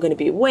packs were all going to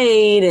be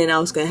weighed and I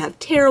was going to have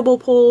terrible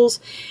pulls.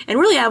 And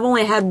really, I've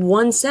only had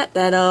one set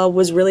that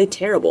was really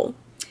terrible.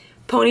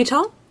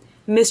 Ponyta,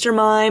 Mr.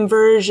 Mime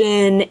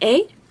version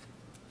A,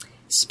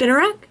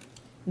 Spinarak,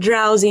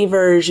 Drowsy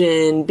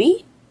version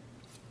B.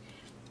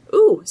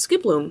 Ooh,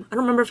 Skiploom. I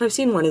don't remember if I've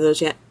seen one of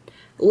those yet.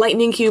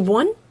 Lightning Cube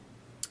 1.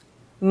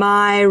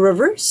 My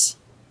reverse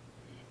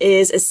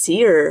is a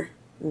Seer.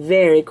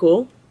 Very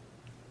cool.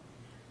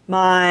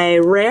 My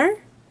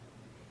rare,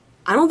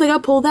 I don't think I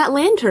pulled that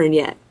Lantern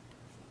yet.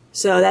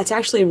 So that's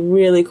actually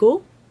really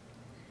cool.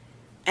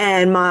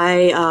 And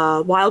my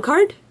wild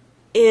card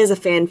is a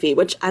Fanfy,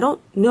 which I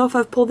don't know if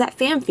I've pulled that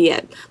Fanfy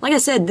yet. Like I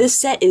said, this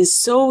set is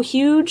so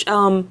huge.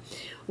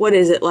 What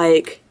is it,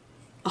 like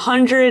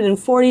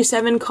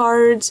 147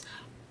 cards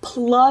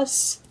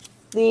plus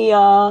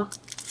the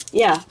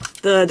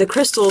the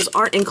crystals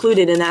aren't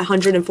included in that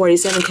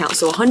 147 count,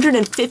 so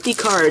 150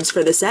 cards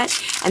for the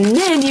set, and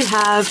then you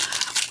have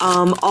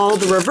all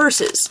the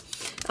reverses.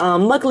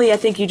 Luckily, I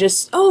think you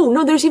just, oh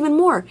no, there's even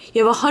more.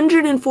 You have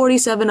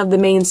 147 of the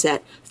main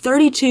set,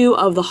 32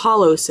 of the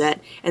holo set,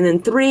 and then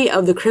 3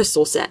 of the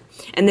crystal set,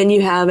 and then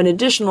you have an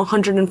additional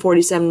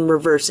 147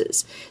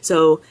 reverses.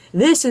 So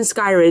this and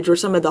Skyridge were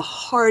some of the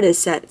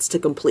hardest sets to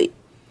complete.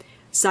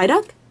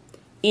 Psyduck,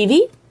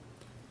 Eevee,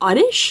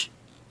 Oddish,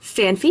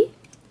 Fanfy,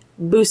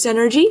 Boost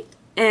Energy,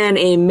 and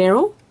a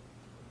Meryl.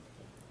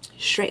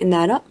 Straighten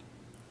that up.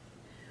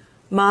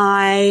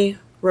 My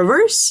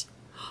reverse.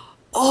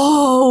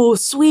 Oh,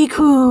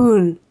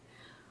 Suicune!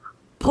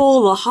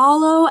 Pull the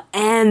holo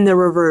and the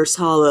reverse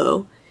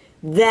holo.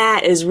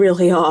 That is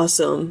really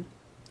awesome.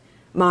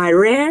 My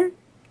rare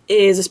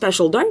is a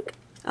Special Dark.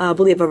 I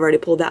believe I've already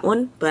pulled that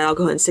one, but I'll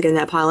go ahead and stick it in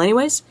that pile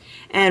anyways.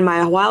 And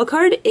my wild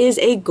card is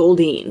a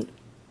Goldeen.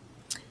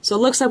 So it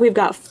looks like we've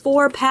got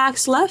 4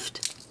 packs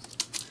left.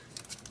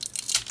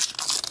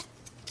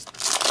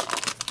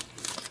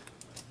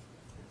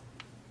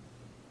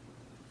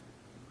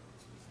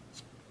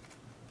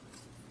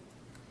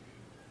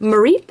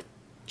 Mareep,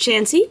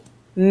 Chansey,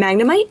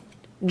 Magnemite,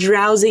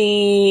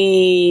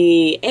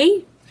 Drowsy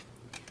A,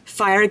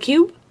 Fire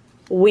Cube,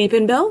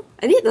 Weepinbell.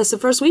 I think that's the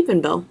first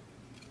Weepinbell.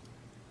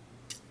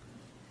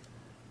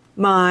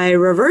 My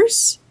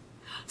reverse,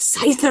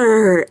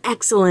 Scyther.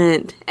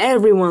 Excellent.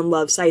 Everyone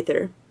loves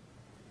Scyther.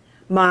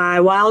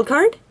 My wild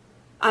card,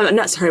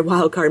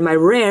 my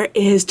rare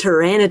is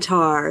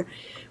Tyranitar.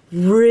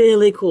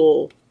 Really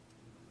cool.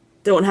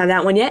 Don't have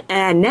that one yet.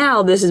 And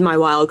now this is my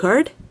wild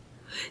card.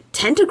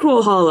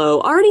 Tentacruel holo.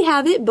 Already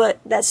have it, but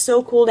that's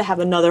so cool to have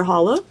another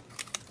holo.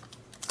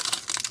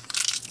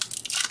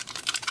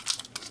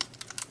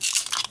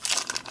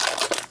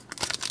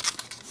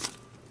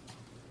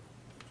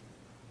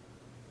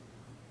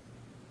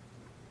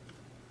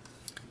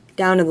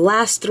 Down to the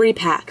last 3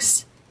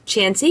 packs.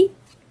 Chansey,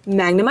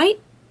 Magnemite,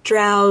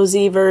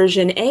 Drowsy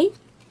version A,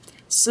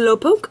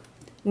 Slowpoke,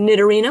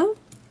 Nidorino,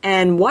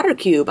 and Water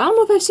Cube. I don't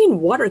know if I've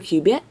seen Water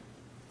Cube yet.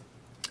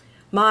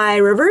 My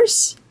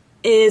reverse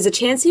is a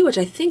Chansey, which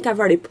I think I've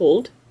already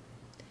pulled.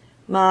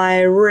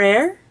 My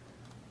rare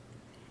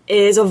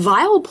is a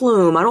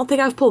Vileplume. I don't think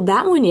I've pulled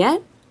that one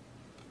yet.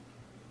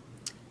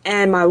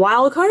 And my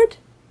wild card,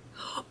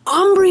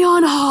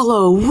 Umbreon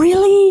holo.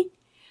 Really?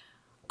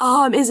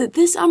 Is it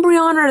this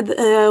Umbreon,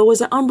 or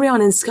was it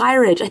Umbreon in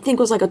Skyridge? I think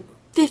it was like a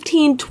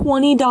 $15,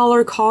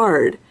 $20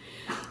 card.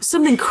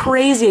 Something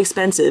crazy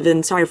expensive,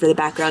 and sorry for the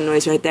background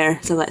noise right there.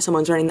 Sounds like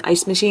someone's running the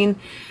ice machine.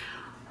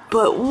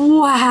 But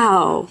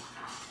wow.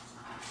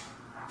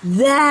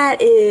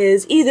 That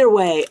is, either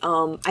way,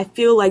 I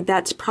feel like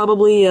that's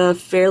probably a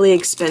fairly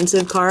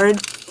expensive card,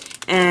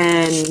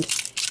 and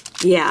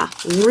yeah,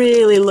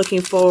 really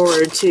looking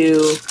forward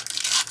to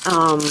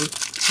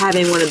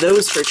having one of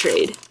those for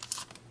trade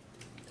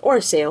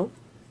or sale.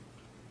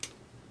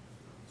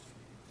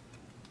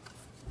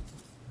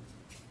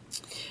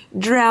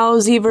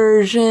 Drowsy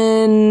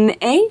version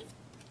A,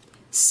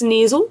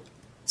 Sneasel,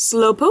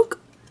 Slowpoke,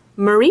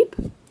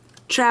 Mareep,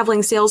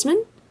 Traveling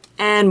Salesman,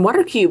 and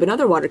Water Cube,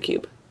 another Water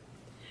Cube.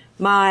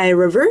 My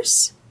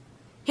reverse,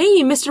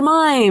 hey, Mr.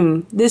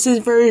 Mime, this is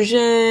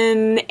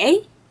version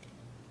A.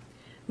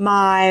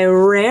 My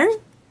rare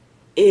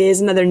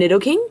is another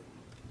Nidoking.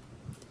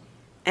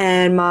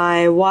 And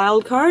my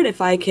wild card, if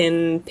I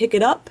can pick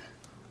it up,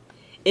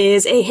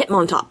 is a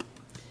Hitmontop.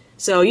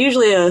 So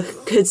usually a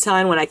good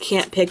sign when I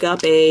can't pick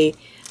up a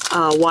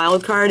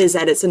wild card is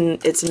that it's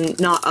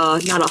not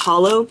a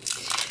holo,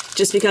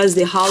 just because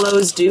the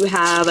holos do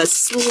have a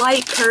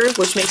slight curve,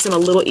 which makes them a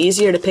little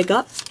easier to pick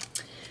up.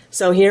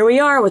 So here we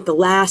are with the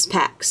last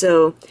pack.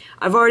 So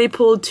I've already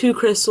pulled 2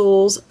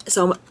 crystals,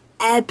 some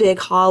epic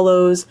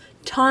holos,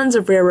 tons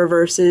of rare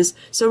reverses.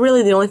 So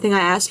really the only thing I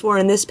asked for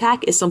in this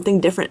pack is something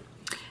different.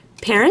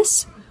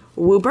 Paris,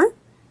 Wooper,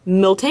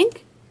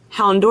 Miltank,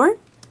 Houndour,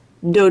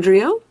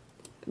 Dodrio,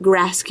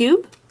 Grass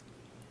Cube.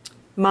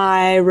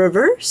 My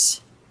reverse,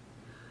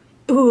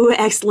 ooh,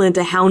 excellent,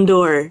 a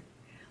Houndour.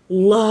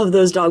 Love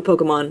those dog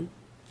Pokemon.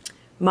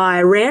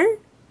 My rare,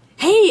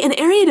 hey, an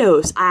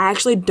Ariados. I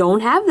actually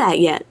don't have that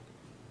yet.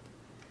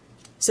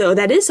 So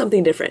that is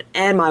something different.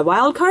 And my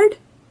wild card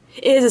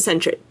is a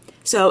Sentret.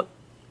 So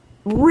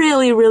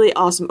really, really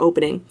awesome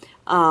opening.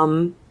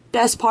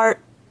 Best part,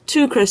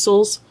 2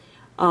 crystals.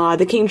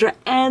 The Kingdra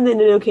and the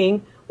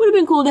Nidoking. Would have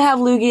been cool to have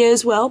Lugia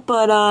as well,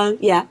 but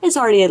yeah, it's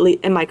already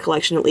in my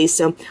collection at least.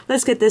 So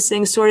let's get this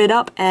thing sorted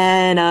up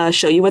and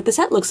show you what the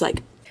set looks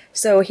like.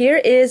 So here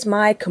is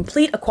my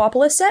complete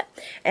Aquapolis set,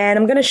 and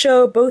I'm going to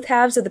show both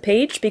halves of the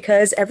page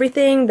because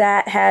everything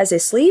that has a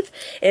sleeve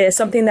is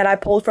something that I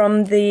pulled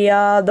from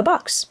the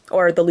box,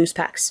 or the loose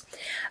packs.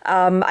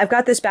 I've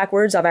got this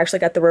backwards. I've actually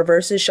got the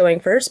reverses showing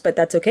first, but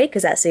that's okay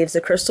because that saves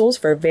the crystals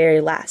for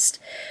very last.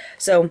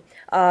 So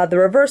the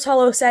reverse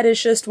holo set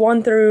is just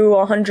 1 through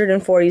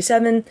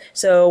 147,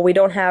 so we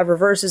don't have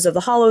reverses of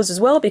the holos as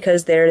well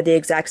because they're the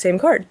exact same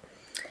card.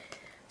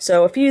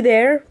 So a few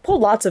there,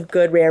 pulled lots of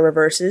good rare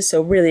reverses,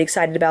 so really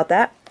excited about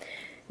that.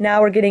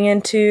 Now we're getting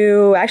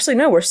into, actually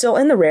no, we're still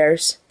in the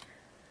rares.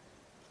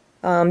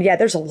 Yeah,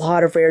 there's a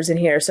lot of rares in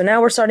here. So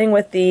now we're starting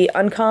with the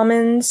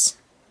uncommons.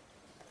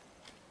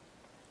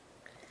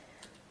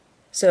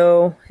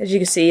 So as you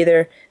can see,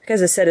 because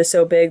the set is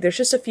so big, there's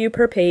just a few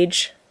per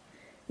page.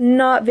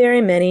 Not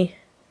very many.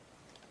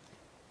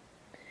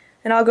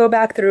 And I'll go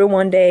back through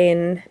one day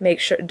and make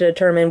sure to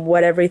determine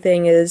what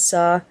everything is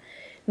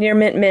near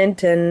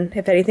mint and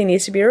if anything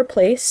needs to be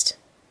replaced.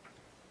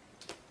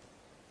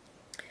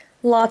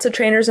 Lots of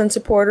trainers and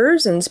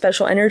supporters and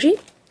special energy.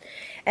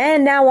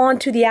 And now on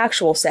to the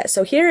actual set.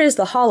 So here is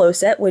the holo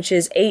set, which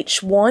is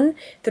H1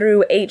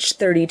 through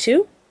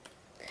H32.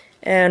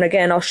 And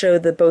again, I'll show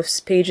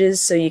both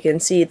pages so you can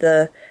see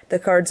the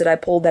cards that I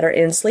pulled that are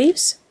in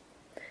sleeves.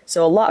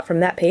 So a lot from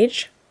that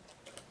page.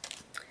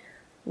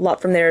 A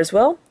lot from there as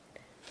well.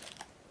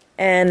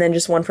 And then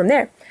just one from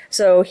there.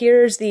 So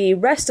here's the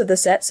rest of the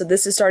set. So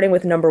this is starting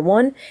with number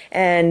 1,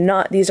 and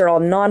these are all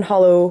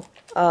non-holo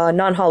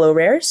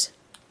rares.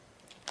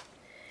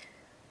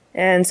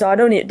 And so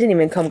didn't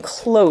even come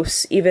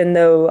close, even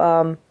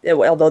though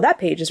although that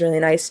page is really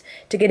nice,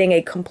 to getting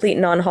a complete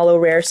non-holo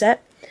rare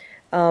set.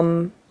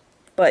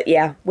 But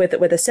yeah, with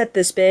a set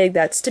this big,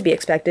 that's to be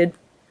expected.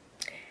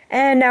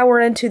 And now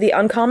we're into the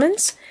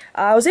uncommons.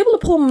 I was able to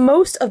pull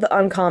most of the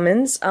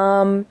uncommons.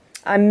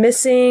 I'm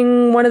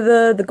missing one of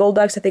the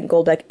Golducks, I think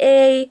Golduck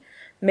A.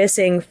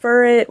 Missing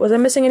Furret. Was I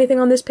missing anything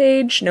on this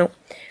page? No.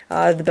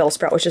 The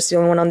Bellsprout was just the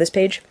only one on this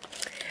page.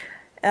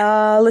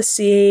 Let's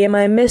see, am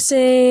I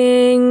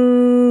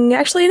missing...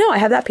 Actually, no, I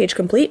have that page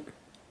complete.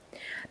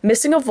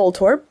 Missing a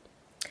Voltorb,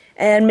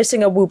 and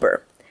missing a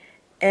Wooper.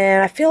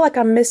 And I feel like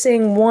I'm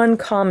missing one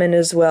common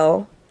as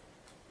well.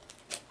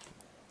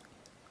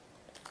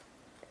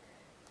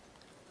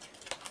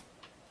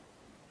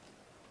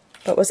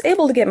 But was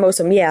able to get most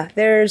of them. Yeah,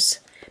 there's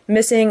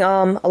missing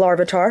a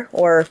Larvitar,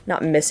 or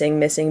not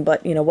missing,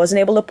 but, you know, wasn't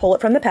able to pull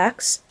it from the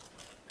packs.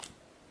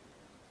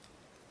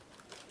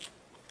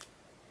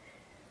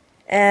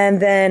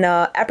 And then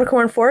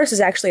Apricorn Forest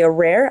is actually a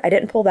rare. I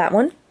didn't pull that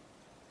one.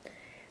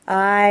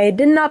 I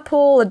did not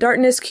pull a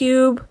Darkness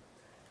Cube.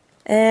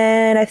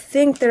 And I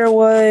think there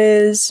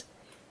was...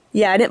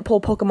 Yeah, I didn't pull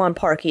Pokemon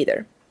Park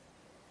either.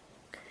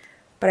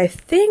 But I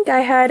think I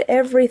had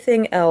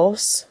everything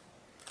else.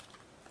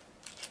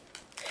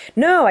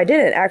 No, I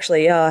didn't,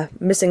 actually.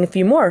 Missing a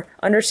few more.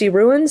 Undersea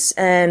Ruins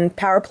and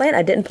Power Plant.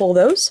 I didn't pull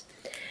those.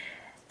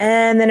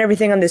 And then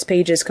everything on this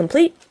page is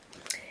complete.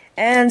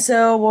 And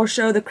so we'll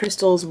show the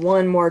crystals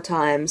one more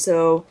time.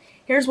 So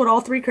here's what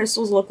all 3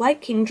 crystals look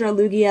like. Kingdra,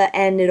 Lugia,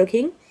 and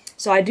Nidoking.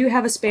 So I do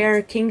have a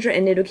spare Kingdra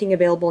and Nidoking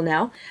available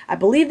now. I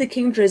believe the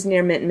Kingdra is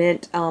near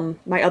mint.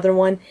 My other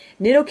one.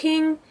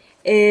 Nidoking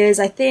is,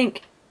 I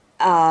think,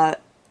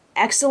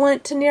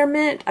 excellent to near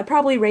mint. I'd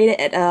probably rate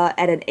it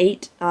at an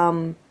 8.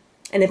 And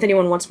if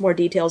anyone wants more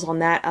details on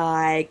that,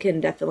 I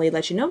can definitely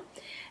let you know.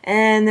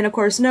 And then, of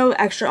course, no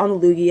extra on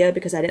the Lugia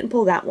because I didn't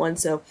pull that one,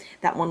 so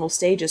that one will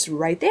stay just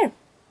right there.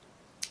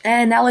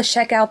 And now let's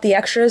check out the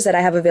extras that I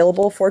have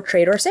available for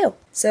trade or sale.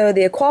 So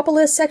the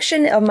Aquapolis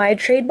section of my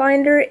trade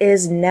binder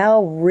is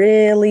now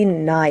really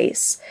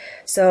nice.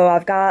 So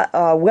I've got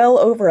well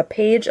over a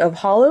page of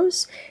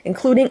holos,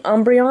 including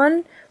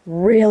Umbreon,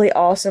 really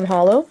awesome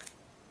holo.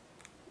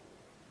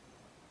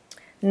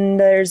 And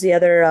there's the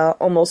other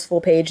almost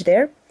full page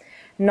there.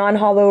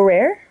 Non-holo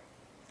rare.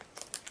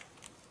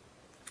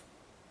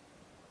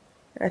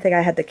 I think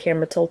I had the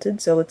camera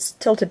tilted, so let's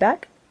tilt it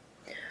back.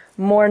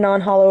 More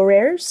non-holo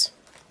rares.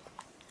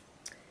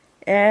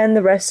 And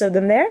the rest of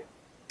them there.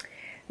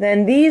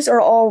 Then these are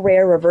all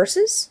rare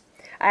reverses.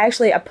 I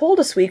pulled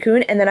a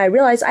Suicune, and then I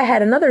realized I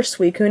had another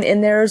Suicune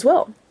in there as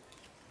well.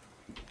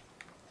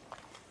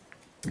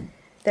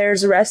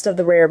 There's the rest of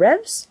the rare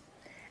revs.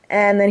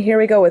 And then here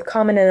we go with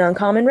common and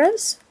uncommon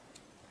revs.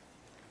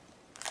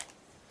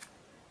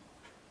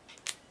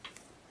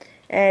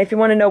 And if you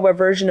want to know what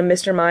version of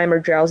Mr. Mime or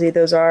Drowsy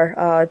those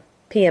are,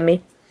 PM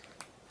me.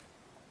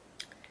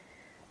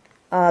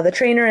 The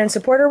trainer and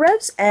supporter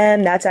revs,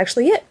 and that's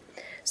actually it.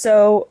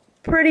 So,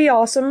 pretty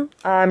awesome.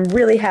 I'm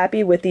really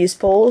happy with these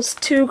pulls.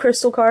 2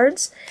 crystal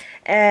cards,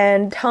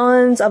 and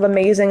tons of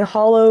amazing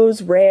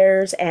holos,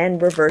 rares,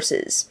 and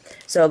reverses.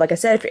 So, like I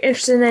said, if you're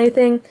interested in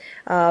anything,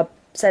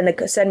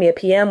 send me a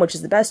PM, which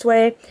is the best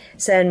way.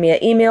 Send me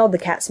an email,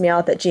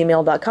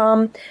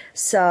 TheCatsMeowth@gmail.com.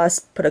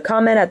 Put a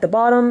comment at the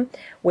bottom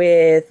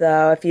with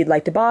if you'd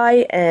like to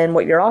buy and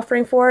what you're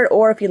offering for it,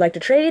 or if you'd like to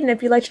trade. And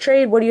if you'd like to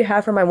trade, what do you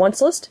have for my wants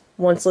list?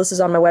 Wants list is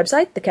on my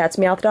website,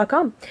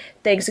 TheCatsMeowth.com.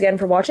 Thanks again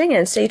for watching,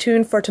 and stay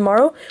tuned for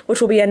tomorrow, which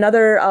will be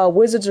another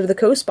Wizards of the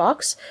Coast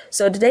box.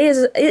 So today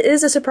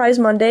is a surprise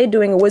Monday,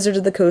 doing a Wizards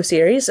of the Coast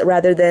series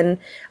rather than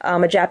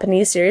a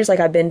Japanese series like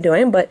I've been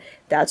doing, but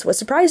that's what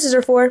surprises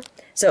are for.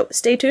 So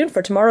stay tuned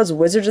for tomorrow's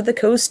Wizards of the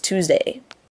Coast Tuesday.